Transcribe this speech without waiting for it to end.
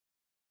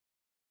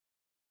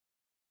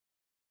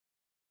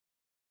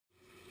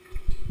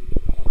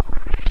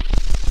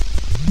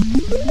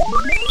I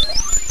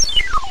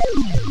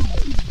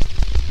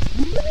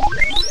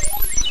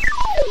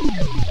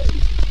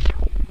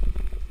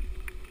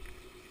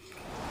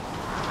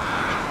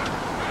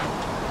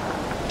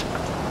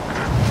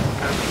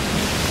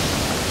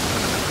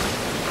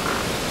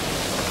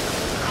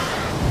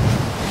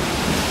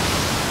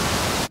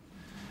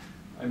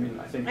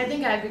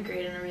think I'd be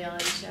great in a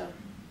reality show.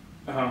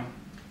 Uh-huh.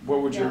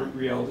 What would your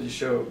reality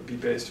show be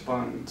based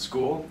upon?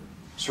 School?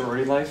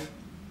 Sorority life?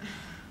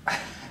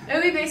 It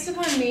would be based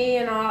upon me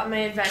and all my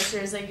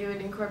adventures. Like, it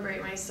would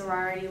incorporate my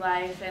sorority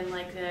life and,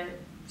 like, the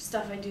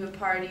stuff I do at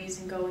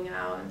parties and going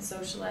out and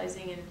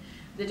socializing and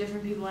the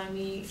different people I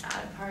meet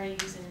at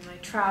parties and my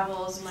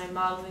travels and my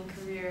modeling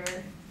career.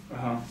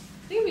 Uh-huh.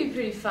 I think it would be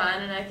pretty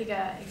fun, and I think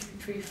it could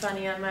be pretty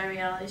funny on my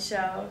reality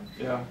show.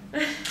 Yeah.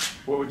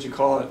 What would you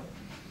call it?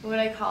 What would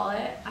I call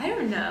it? I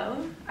don't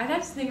know. I'd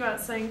have to think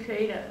about something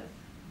creative.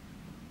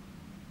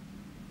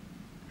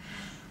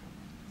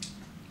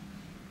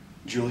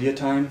 Julyah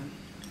time?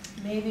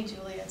 Maybe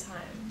Julyah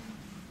time.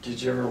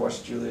 Did you ever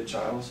watch Julia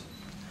Childs?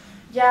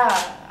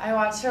 Yeah, I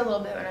watched her a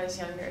little bit when I was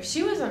younger.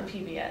 She was on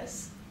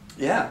PBS.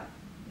 Yeah.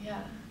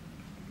 Yeah.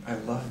 I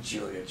love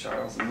Julia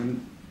Childs. And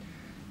then,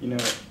 you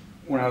know,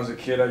 when I was a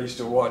kid, I used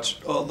to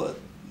watch all the...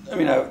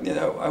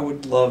 I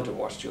would love to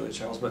watch Julia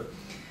Childs, but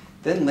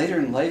then later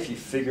in life, you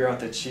figure out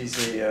that she's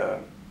a...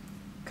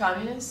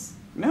 Communist?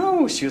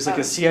 No, she was like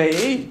a CIA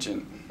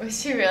agent. Was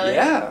she really?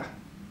 Yeah.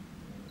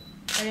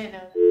 I didn't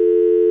know.